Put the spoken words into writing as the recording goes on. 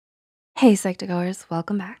Hey Psych2Goers,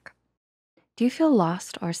 welcome back. Do you feel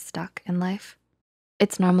lost or stuck in life?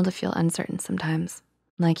 It's normal to feel uncertain sometimes,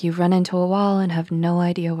 like you've run into a wall and have no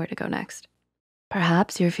idea where to go next.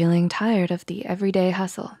 Perhaps you're feeling tired of the everyday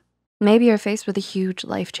hustle. Maybe you're faced with a huge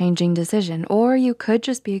life-changing decision, or you could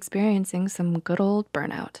just be experiencing some good old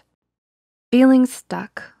burnout. Feeling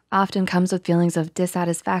stuck often comes with feelings of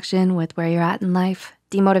dissatisfaction with where you're at in life,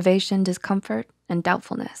 demotivation, discomfort, and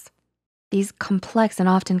doubtfulness. These complex and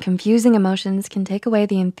often confusing emotions can take away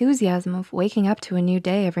the enthusiasm of waking up to a new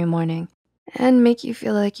day every morning and make you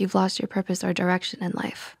feel like you've lost your purpose or direction in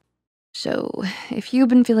life. So if you've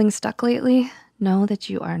been feeling stuck lately, know that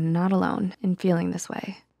you are not alone in feeling this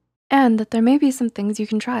way and that there may be some things you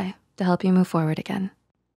can try to help you move forward again.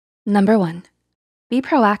 Number 1, be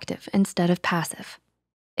proactive instead of passive.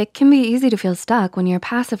 It can be easy to feel stuck when you're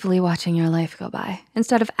passively watching your life go by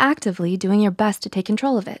instead of actively doing your best to take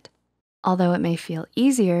control of it. Although it may feel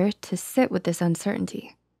easier to sit with this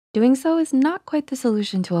uncertainty, doing so is not quite the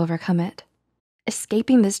solution to overcome it.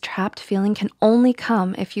 Escaping this trapped feeling can only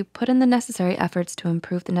come if you put in the necessary efforts to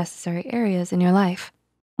improve the necessary areas in your life.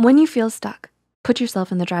 When you feel stuck, put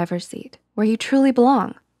yourself in the driver's seat where you truly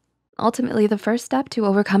belong. Ultimately, the first step to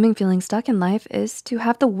overcoming feeling stuck in life is to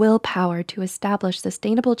have the willpower to establish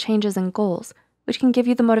sustainable changes and goals, which can give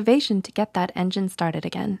you the motivation to get that engine started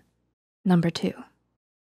again. Number 2.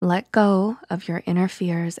 Let go of your inner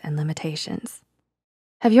fears and limitations.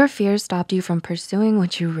 Have your fears stopped you from pursuing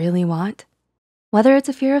what you really want? Whether it's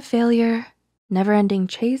a fear of failure, never-ending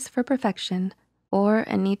chase for perfection, or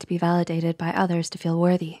a need to be validated by others to feel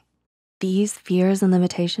worthy. These fears and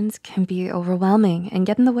limitations can be overwhelming and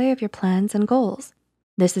get in the way of your plans and goals.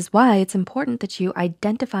 This is why it's important that you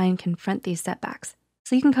identify and confront these setbacks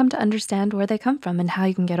so you can come to understand where they come from and how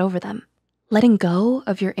you can get over them. Letting go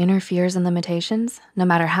of your inner fears and limitations, no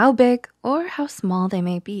matter how big or how small they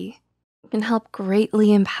may be, can help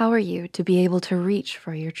greatly empower you to be able to reach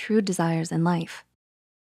for your true desires in life.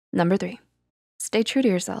 Number 3, stay true to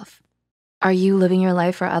yourself. Are you living your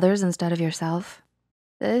life for others instead of yourself?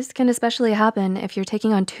 This can especially happen if you're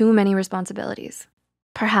taking on too many responsibilities.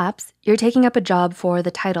 Perhaps you're taking up a job for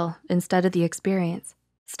the title instead of the experience,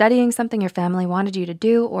 studying something your family wanted you to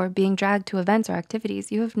do, or being dragged to events or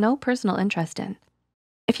activities you have no personal interest in.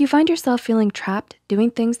 If you find yourself feeling trapped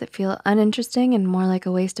doing things that feel uninteresting and more like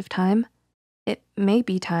a waste of time, it may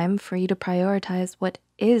be time for you to prioritize what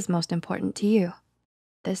is most important to you.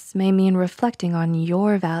 This may mean reflecting on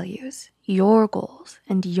your values, your goals,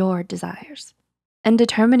 and your desires, and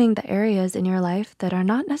determining the areas in your life that are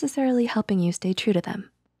not necessarily helping you stay true to them.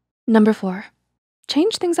 Number 4,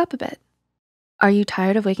 change things up a bit. Are you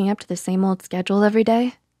tired of waking up to the same old schedule every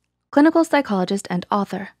day? Clinical psychologist and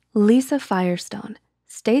author Lisa Firestone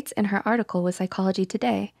states in her article with Psychology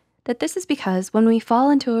Today that this is because when we fall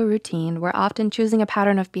into a routine, we're often choosing a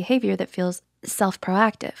pattern of behavior that feels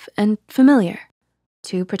self-proactive and familiar.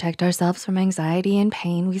 To protect ourselves from anxiety and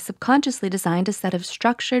pain, we subconsciously designed a set of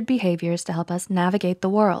structured behaviors to help us navigate the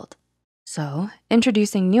world. So,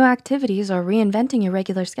 introducing new activities or reinventing your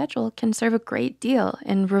regular schedule can serve a great deal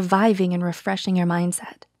in reviving and refreshing your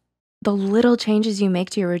mindset. The little changes you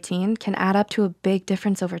make to your routine can add up to a big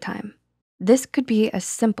difference over time. This could be as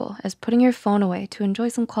simple as putting your phone away to enjoy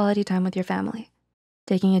some quality time with your family,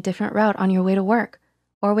 taking a different route on your way to work,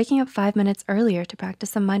 or waking up 5 minutes earlier to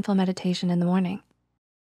practice some mindful meditation in the morning.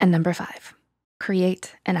 And number 5,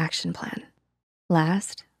 create an action plan.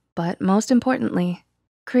 Last, but most importantly,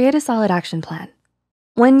 create a solid action plan.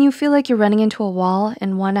 When you feel like you're running into a wall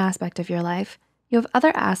in one aspect of your life, you have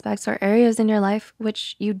other aspects or areas in your life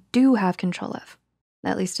which you do have control of,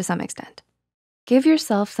 at least to some extent. Give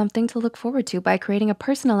yourself something to look forward to by creating a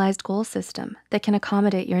personalized goal system that can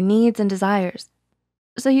accommodate your needs and desires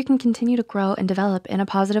so you can continue to grow and develop in a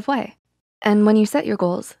positive way. And when you set your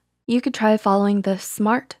goals, you could try following the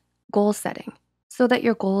SMART goal setting so that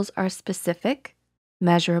your goals are specific,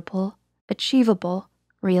 measurable, achievable,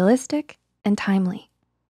 realistic, and timely.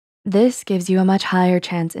 This gives you a much higher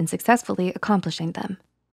chance in successfully accomplishing them.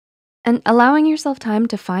 And allowing yourself time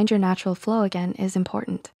to find your natural flow again is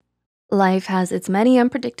important. Life has its many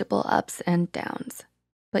unpredictable ups and downs,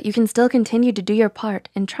 but you can still continue to do your part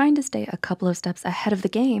in trying to stay a couple of steps ahead of the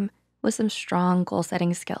game with some strong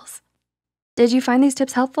goal-setting skills. Did you find these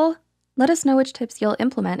tips helpful? Let us know which tips you'll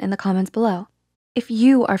implement in the comments below. If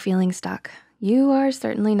you are feeling stuck, you are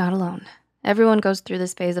certainly not alone. Everyone goes through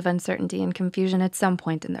this phase of uncertainty and confusion at some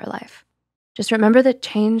point in their life. Just remember that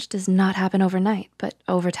change does not happen overnight, but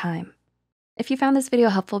over time. If you found this video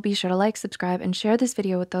helpful, be sure to like, subscribe, and share this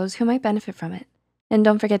video with those who might benefit from it. And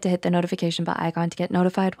don't forget to hit the notification bell icon to get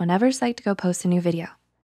notified whenever Psych2Go posts a new video.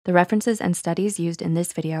 The references and studies used in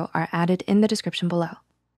this video are added in the description below.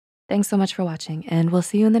 Thanks so much for watching, and we'll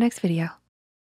see you in the next video.